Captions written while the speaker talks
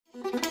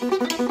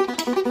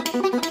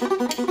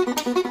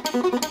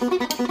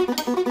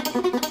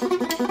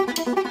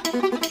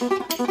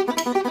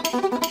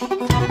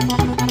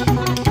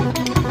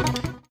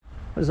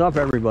up,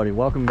 everybody?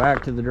 Welcome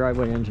back to the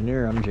Driveway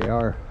Engineer. I'm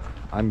JR.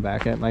 I'm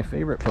back at my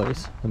favorite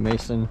place, the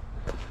Mason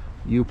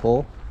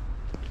Upull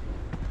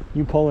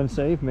and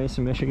Save,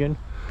 Mason, Michigan.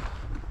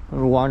 I'm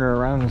gonna wander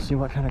around and see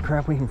what kind of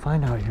crap we can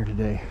find out here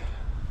today.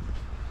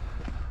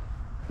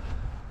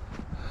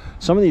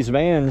 Some of these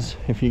vans,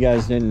 if you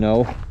guys didn't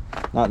know,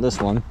 not this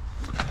one,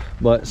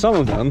 but some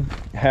of them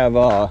have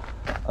a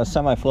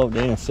semi-float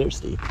Dana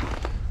 60,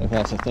 if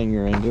that's a thing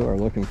you're into or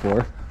looking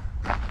for.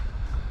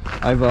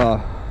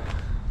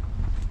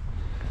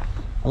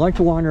 I like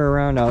to wander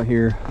around out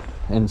here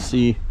and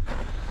see.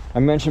 I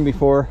mentioned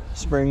before,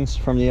 springs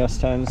from the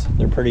S10s.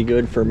 They're pretty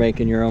good for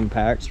making your own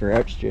packs for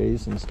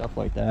XJs and stuff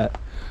like that.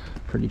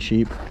 Pretty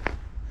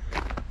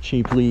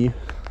cheaply.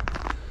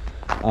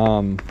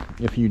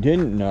 If you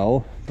didn't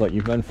know, but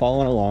you've been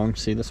following along,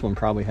 see, this one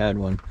probably had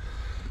one.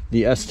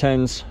 The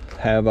S10s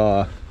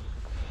have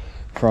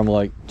from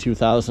like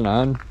 2000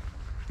 on,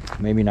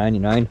 maybe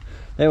 99.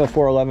 They have a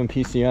 411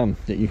 PCM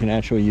that you can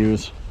actually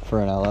use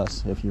for an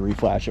LS if you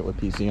reflash it with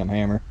PCM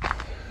hammer.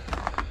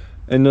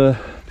 And the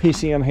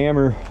PCM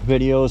hammer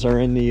videos are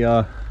in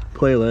the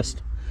playlist.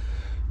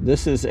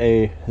 This is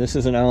an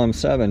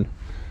LM7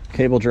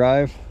 cable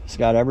drive. It's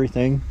got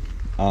everything.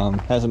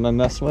 Hasn't been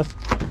messed with.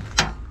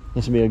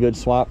 This would be a good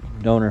swap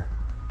donor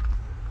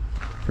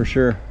for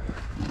sure.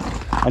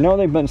 I know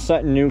they've been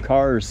setting new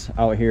cars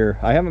out here.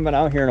 I haven't been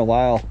out here in a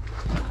while.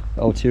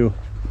 I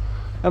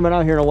haven't been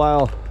out here in a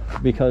while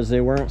because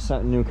they weren't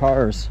setting new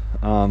cars.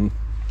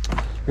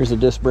 Here's a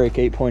disc brake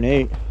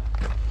 8.8.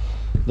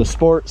 The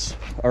sports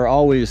are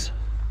always,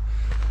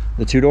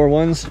 the two-door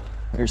ones,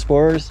 or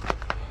Explorers,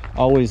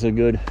 always a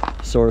good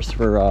source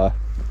for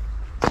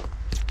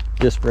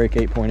disc brake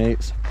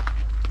 8.8s.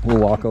 We'll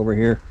walk over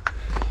here.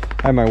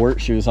 I have my work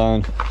shoes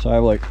on, so I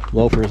have like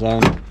loafers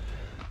on.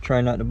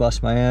 Try not to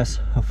bust my ass.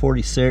 A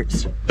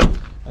 46.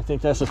 I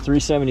think that's a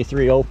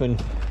 373 open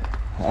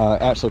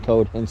axle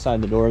code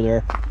inside the door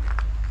there.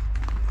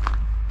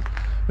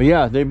 But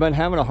yeah, they've been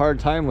having a hard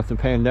time with the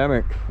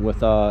pandemic with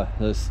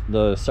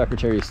the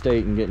Secretary of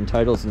State and getting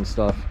titles and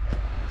stuff.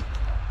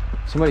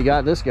 Somebody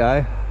got this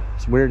guy.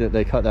 It's weird that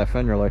they cut that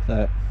fender like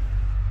that.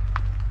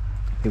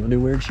 People do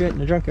weird shit in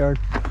the junkyard.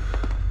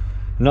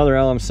 Another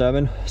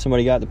LM7.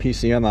 Somebody got the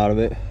PCM out of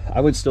it.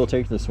 I would still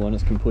take this one.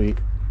 It's complete.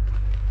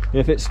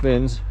 If it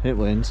spins, it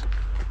wins.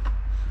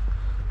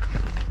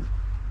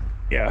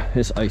 Yeah,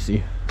 it's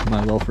icy.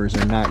 My loafers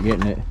are not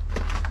getting it.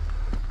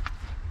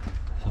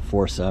 It's a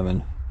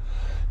 4.7.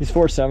 These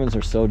 4.7s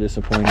are so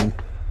disappointing.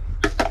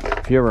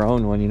 If you ever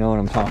own one, you know what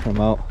I'm talking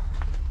about.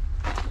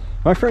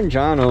 My friend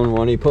John owned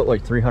one. He put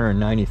like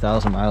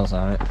 390,000 miles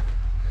on it.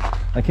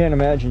 I can't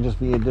imagine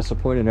just being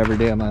disappointed every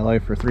day of my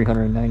life for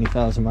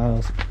 390,000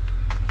 miles.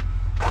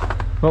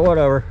 But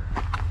whatever.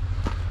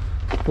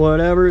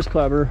 Whatever is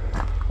clever.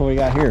 What we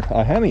got here?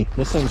 A Hemi.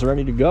 This thing's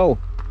ready to go.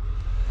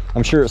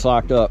 I'm sure it's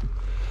locked up.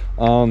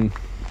 Well,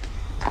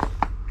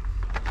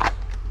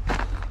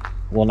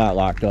 not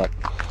locked up.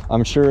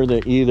 I'm sure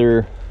that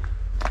either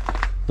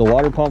the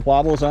water pump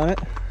wobbles on it,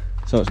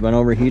 so it's been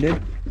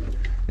overheated.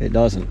 It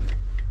doesn't.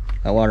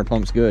 That water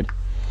pump's good.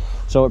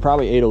 So it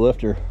probably ate a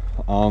lifter.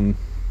 So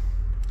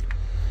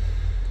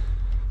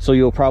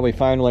you'll probably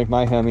find, like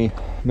my Hemi,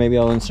 maybe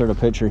I'll insert a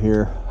picture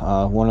here.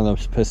 One of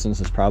those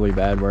pistons is probably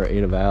bad where it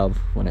ate a valve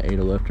when it ate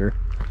a lifter.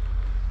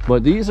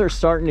 But these are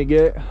starting to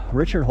get,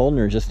 Richard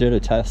Holdner just did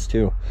a test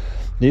too.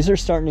 These are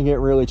starting to get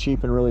really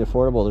cheap and really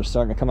affordable. They're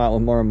starting to come out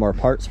with more and more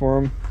parts for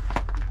them.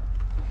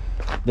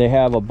 They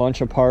have a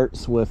bunch of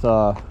parts with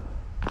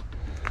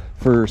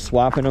for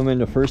swapping them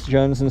into first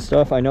gens and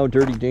stuff. I know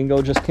Dirty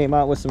Dingo just came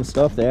out with some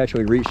stuff. They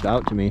actually reached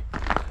out to me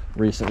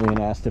recently and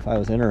asked if I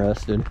was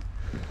interested,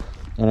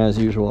 and as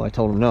usual I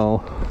told them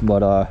no.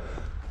 But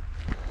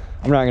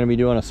I'm not going to be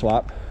doing a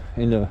swap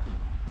into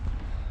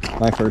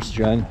my first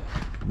gen,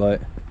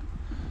 but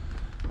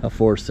a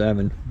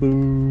 4.7.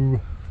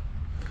 Boo.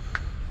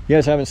 You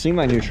guys haven't seen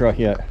my new truck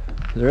yet.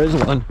 There is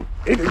one.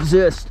 It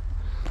exists.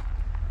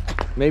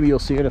 Maybe you'll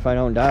see it if I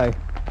don't die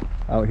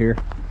out here.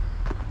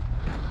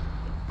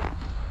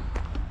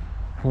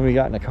 What we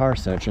got in the car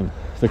section?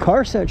 The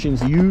car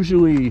section's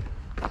usually,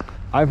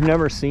 I've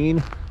never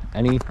seen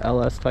any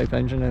LS type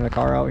engine in a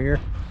car out here,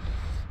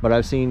 but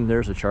I've seen,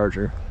 there's a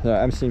Charger.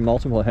 I've seen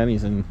multiple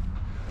Hemis in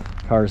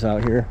cars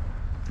out here.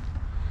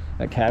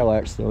 That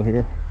Cadillac's still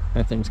here.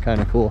 That thing's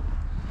kind of cool.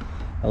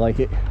 I like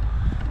it. It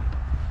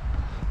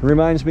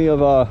reminds me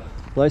of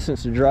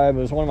License to Drive. It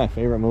was one of my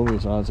favorite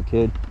movies when I was a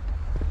kid.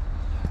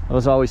 I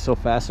was always so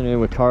fascinated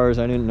with cars.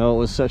 I didn't know it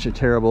was such a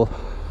terrible,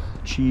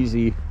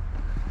 cheesy,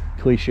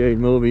 cliched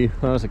movie.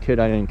 When I was a kid,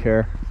 I didn't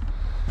care.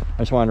 I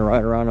just wanted to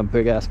ride around a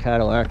big ass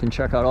Cadillac and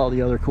check out all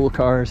the other cool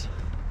cars.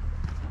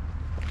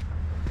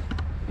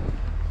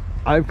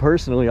 I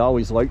personally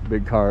always liked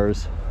big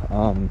cars.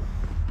 I'm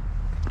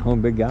a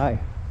big guy.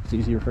 It's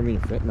easier for me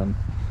to fit in them.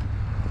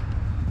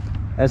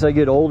 As I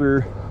get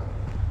older,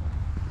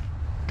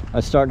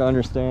 I start to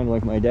understand,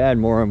 like my dad,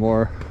 more and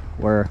more,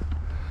 where,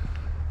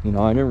 you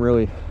know, I didn't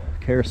really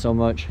care so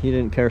much. He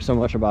didn't care so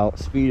much about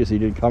speed as he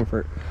did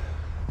comfort.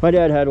 My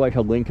dad had like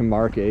a Lincoln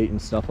Mark 8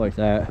 and stuff like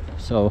that.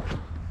 So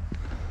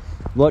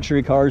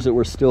luxury cars that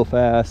were still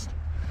fast.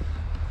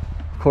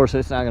 Of course,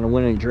 it's not going to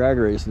win any drag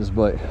races,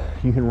 but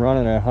you can run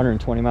it at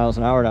 120 miles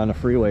an hour down the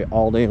freeway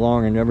all day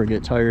long and never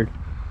get tired.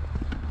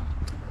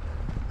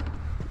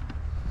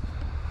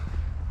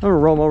 I'm going to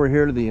roam over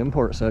here to the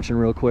import section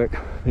real quick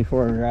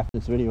before I wrap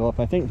this video up.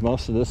 I think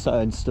most of this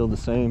side's still the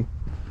same.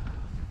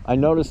 I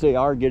noticed they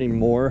are getting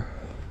more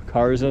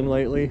cars in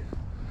lately.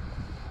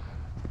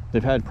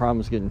 They've had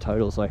problems getting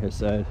titles, like I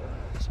said,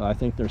 so I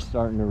think they're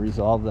starting to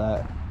resolve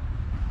that.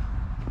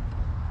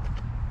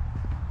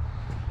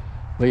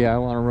 But yeah, I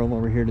want to roam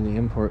over here to the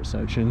import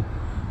section.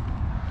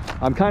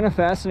 I'm kind of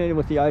fascinated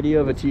with the idea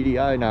of a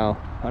TDI now.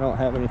 I don't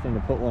have anything to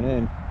put one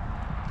in,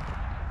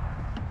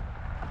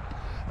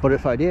 but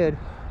if I did,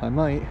 I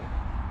might.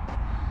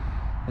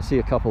 I see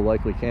a couple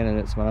likely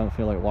candidates, but I don't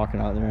feel like walking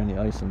out there in the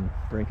ice and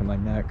breaking my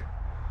neck,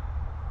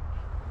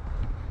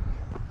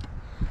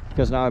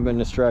 because now I've been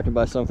distracted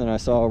by something I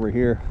saw over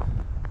here.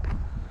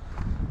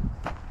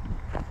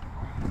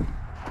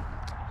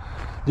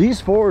 These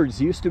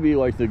Fords used to be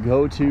like the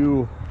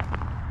go-to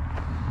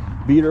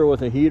beater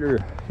with a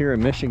heater here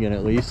in Michigan,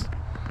 at least.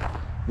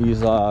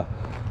 These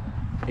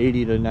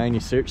 80 to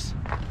 96.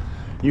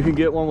 You can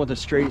get one with a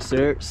straight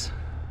six.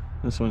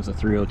 This one's a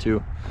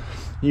 302.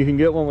 You can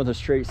get one with a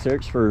straight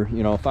six for,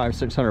 you know,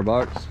 $500-600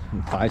 bucks,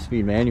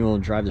 5-speed manual,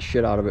 and drive the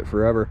shit out of it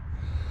forever.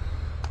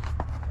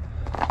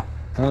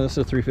 Oh, this is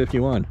a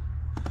 351.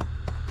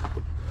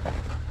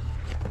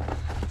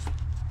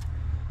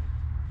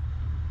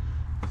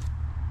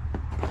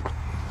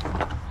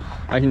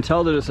 I can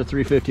tell that it's a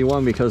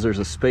 351 because there's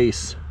a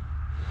space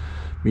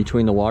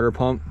between the water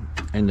pump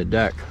and the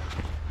deck.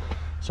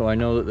 So I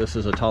know that this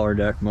is a taller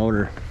deck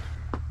motor.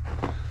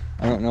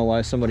 I don't know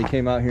why somebody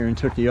came out here and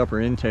took the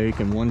upper intake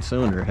and one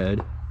cylinder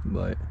head,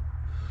 but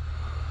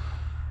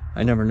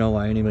I never know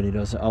why anybody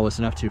does it. Oh, it's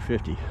an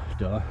F250.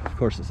 Duh. Of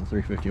course it's a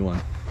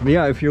 351. But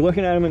yeah, if you're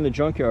looking at them in the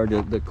junkyard,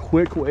 the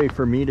quick way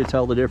for me to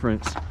tell the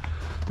difference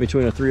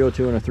between a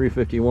 302 and a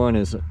 351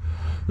 is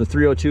the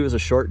 302 is a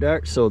short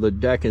deck, so the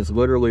deck is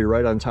literally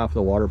right on top of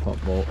the water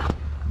pump bolt.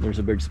 There's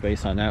a big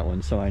space on that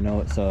one, so I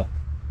know it's a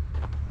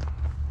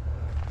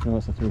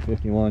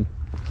 351.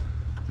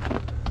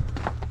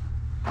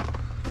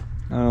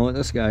 I don't know what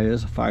this guy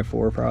is, a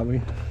 5.4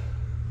 probably.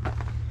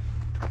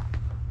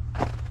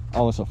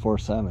 Oh, it's a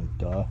 4.7,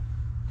 duh.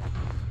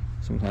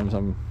 Sometimes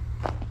I'm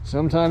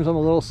a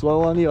little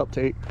slow on the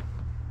uptake.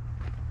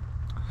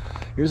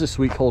 Here's a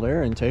sweet cold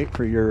air intake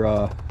for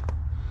your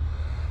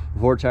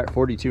Vortec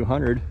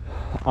 4200.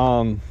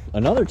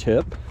 Another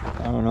tip,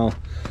 I don't know,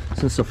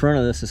 since the front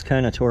of this is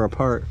kind of tore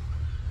apart,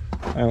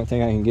 I don't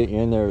think I can get you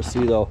in there to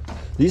see though.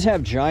 These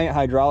have giant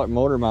hydraulic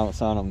motor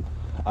mounts on them.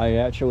 I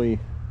actually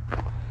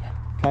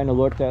kind of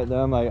looked at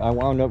them. I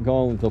wound up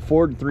going with the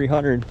Ford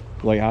 300,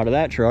 like out of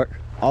that truck,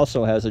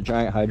 also has a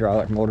giant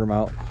hydraulic motor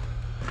mount.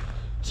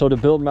 So to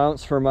build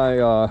mounts for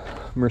my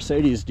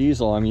Mercedes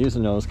diesel, I'm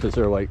using those because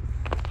they're like,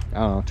 I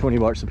don't know, 20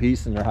 bucks a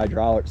piece, and they're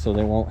hydraulic, so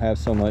they won't have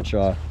so much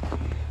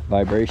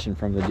vibration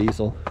from the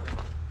diesel.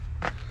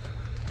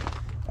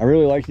 I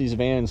really like these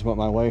vans, but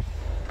my wife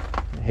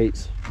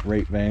hates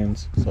rape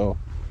vans, so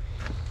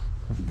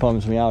it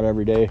bums me out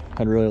every day.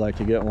 I'd really like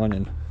to get one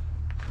and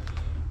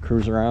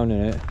cruise around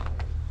in it.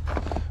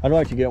 I'd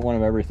like to get one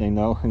of everything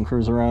though and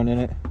cruise around in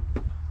it.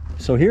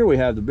 So here we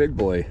have the big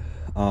boy.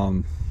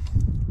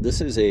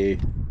 This is a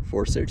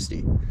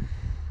 460.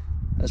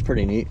 That's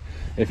pretty neat.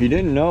 If you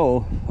didn't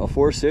know, a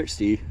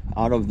 460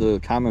 out of the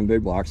common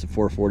big blocks, the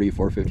 440,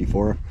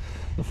 454,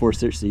 the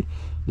 460,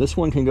 this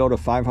one can go to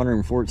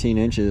 514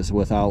 inches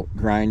without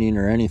grinding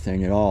or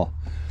anything at all.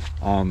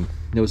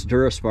 It was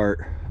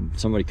Duraspart.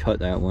 Somebody cut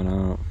that one. I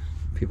don't know.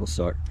 People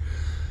suck.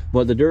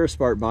 But the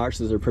Duraspart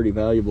boxes are pretty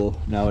valuable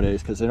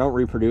nowadays because they don't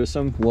reproduce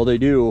them. Well, they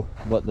do,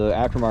 but the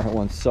aftermarket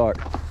ones suck.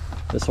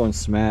 This one's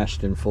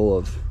smashed and full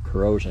of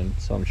corrosion,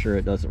 so I'm sure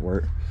it doesn't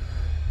work.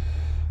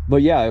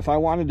 But yeah, if I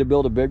wanted to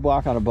build a big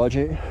block on a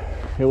budget,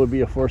 it would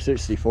be a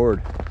 460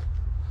 Ford.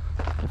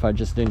 If I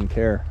just didn't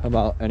care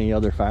about any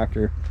other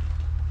factor.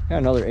 Got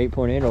another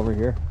 8.8 over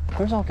here.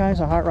 There's all kinds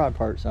of hot rod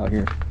parts out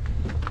here.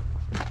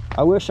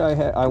 I wish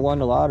I won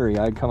the lottery.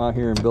 I'd come out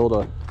here and build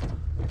a...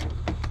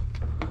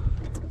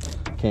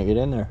 Can't get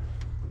in there.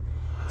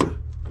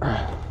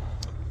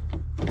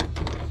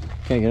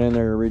 Can't get in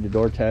there to read the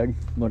door tag,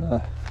 but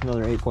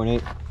another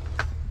 8.8.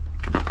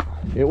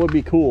 It would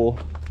be cool.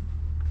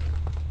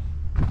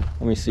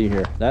 Let me see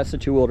here. That's the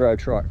two-wheel drive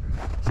truck.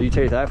 So you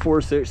take that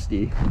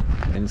 460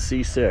 and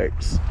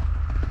C6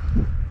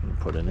 and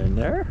put it in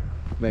there.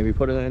 Maybe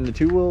put it in the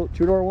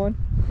two-door one.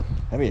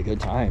 That'd be a good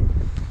time.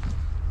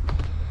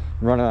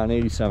 Run it on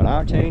 87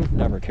 octane.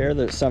 Never care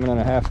that it's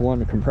 7.5 to 1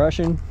 to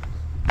compression.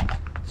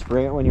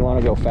 Spray it when you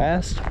want to go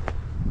fast.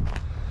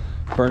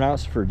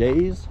 Burnouts for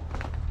days.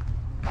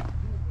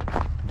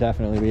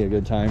 Definitely be a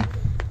good time.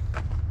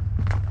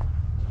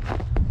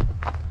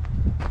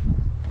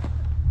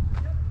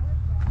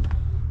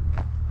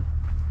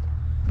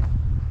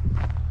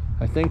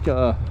 I think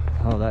oh,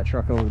 that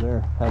truck over there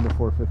had the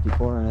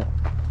 454 in it.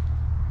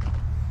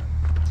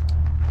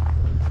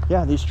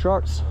 yeah, these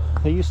trucks,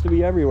 they used to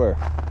be everywhere.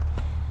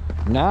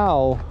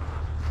 Now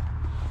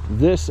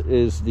this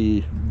is the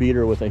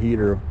beater with a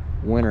heater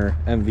winner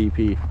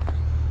MVP,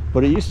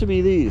 but it used to be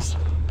these.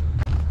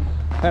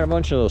 I had a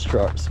bunch of those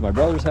trucks. My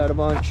brothers had a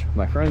bunch,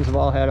 my friends have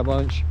all had a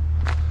bunch.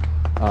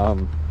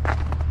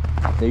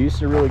 They used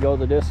to really go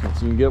the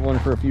distance. You can get one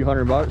for a few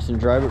 $100 and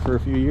drive it for a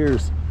few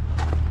years.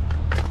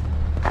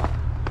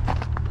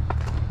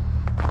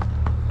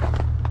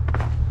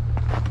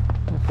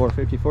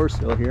 $454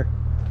 still here.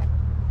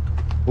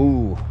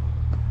 Ooh,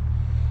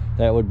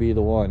 that would be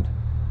the one.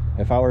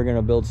 If I were going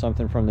to build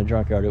something from the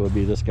junkyard, it would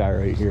be this guy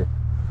right here.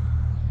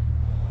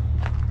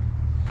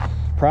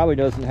 Probably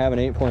doesn't have an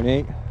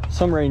 8.8.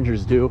 Some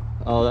Rangers do.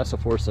 Oh, that's a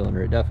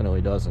 4-cylinder. It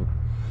definitely doesn't.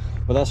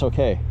 But that's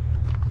okay,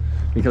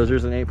 because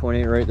there's an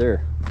 8.8 right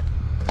there.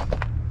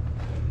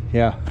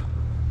 Yeah,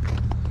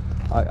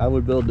 I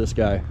would build this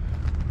guy.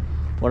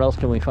 What else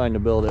can we find to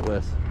build it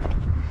with?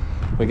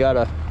 We got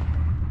a...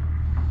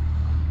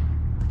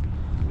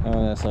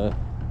 oh, that's a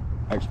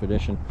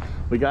Expedition.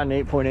 We got an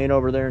 8.8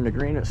 over there in the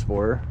green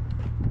Explorer.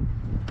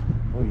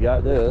 We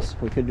got this.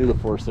 We could do the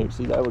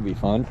 460. That would be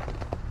fun.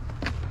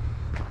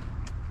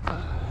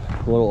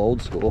 A little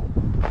old school.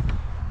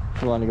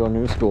 If you want to go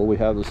new school, we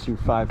have those two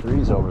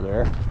 5.3s over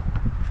there.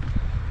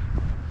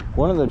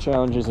 One of the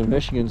challenges in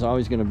Michigan is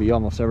always going to be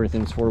almost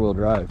everything's 4-wheel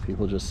drive.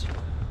 People just,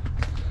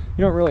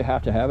 you don't really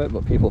have to have it,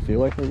 but people feel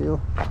like they do.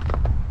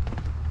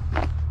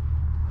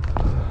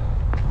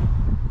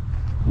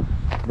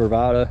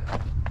 Bravada.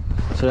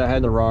 So I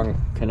had the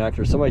wrong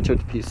connector. Somebody took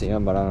the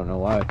PCM, but I don't know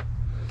why.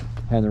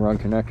 I had the wrong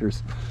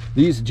connectors.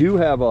 These do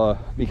have a,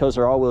 because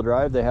they're all-wheel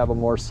drive, they have a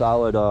more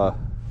solid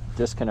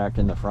disconnect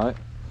in the front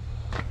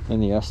than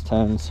the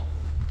S10s.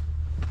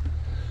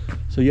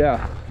 So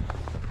yeah,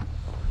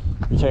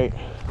 you take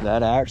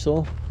that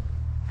axle,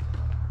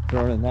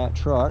 throw it in that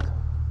truck.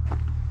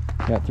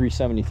 Got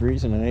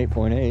 373s and an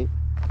 8.8.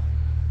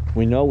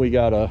 We know we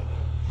got a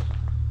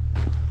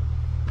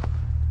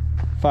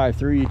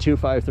 5.3, two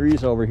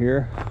 5.3s over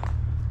here.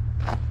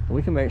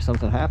 We can make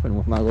something happen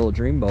with my little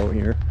dream boat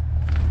here.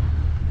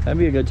 That'd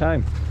be a good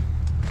time.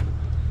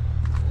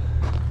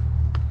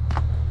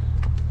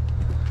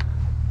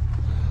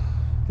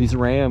 These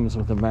Rams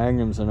with the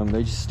Magnums in them,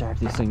 they just stack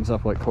these things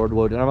up like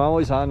cordwood. And I'm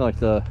always on like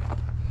the,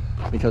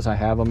 because I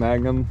have a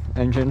Magnum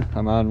engine,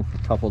 I'm on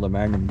a couple of the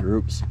Magnum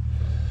groups.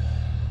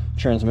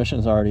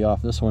 Transmission's already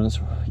off. This one is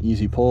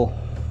easy pull.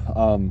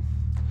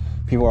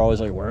 People are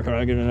always like, where can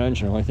I get an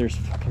engine? I'm like, there's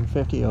fucking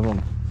 50 of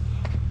them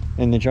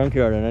in the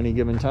junkyard at any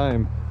given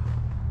time.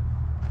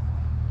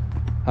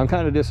 I'm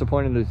kind of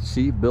disappointed to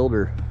see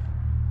Builder.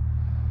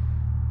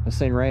 This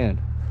thing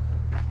ran.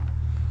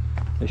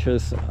 They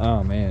should have,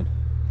 oh man.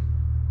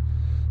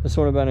 This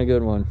would have been a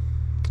good one.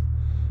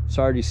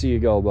 Sorry to see you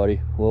go,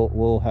 buddy.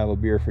 We'll have a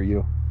beer for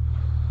you.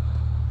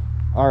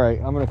 Alright,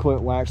 I'm gonna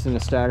quit waxing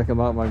ecstatic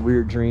about my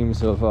weird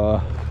dreams of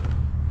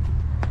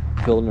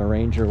building a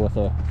Ranger with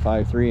a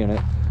 5.3 in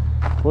it.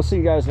 We'll see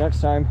you guys next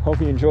time. Hope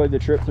you enjoyed the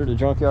trip through the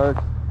junkyard.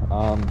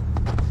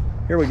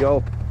 Here we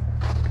go.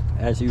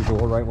 As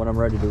usual, right when I'm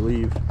ready to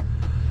leave.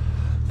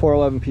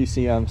 411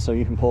 PCM, so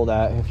you can pull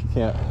that. If you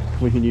can't,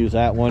 we can use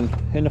that one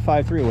in the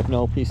 5.3 with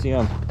no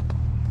PCM.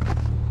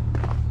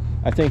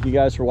 I thank you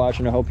guys for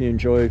watching. I hope you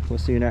enjoyed. We'll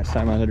see you next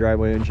time on The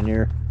Driveway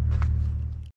Engineer.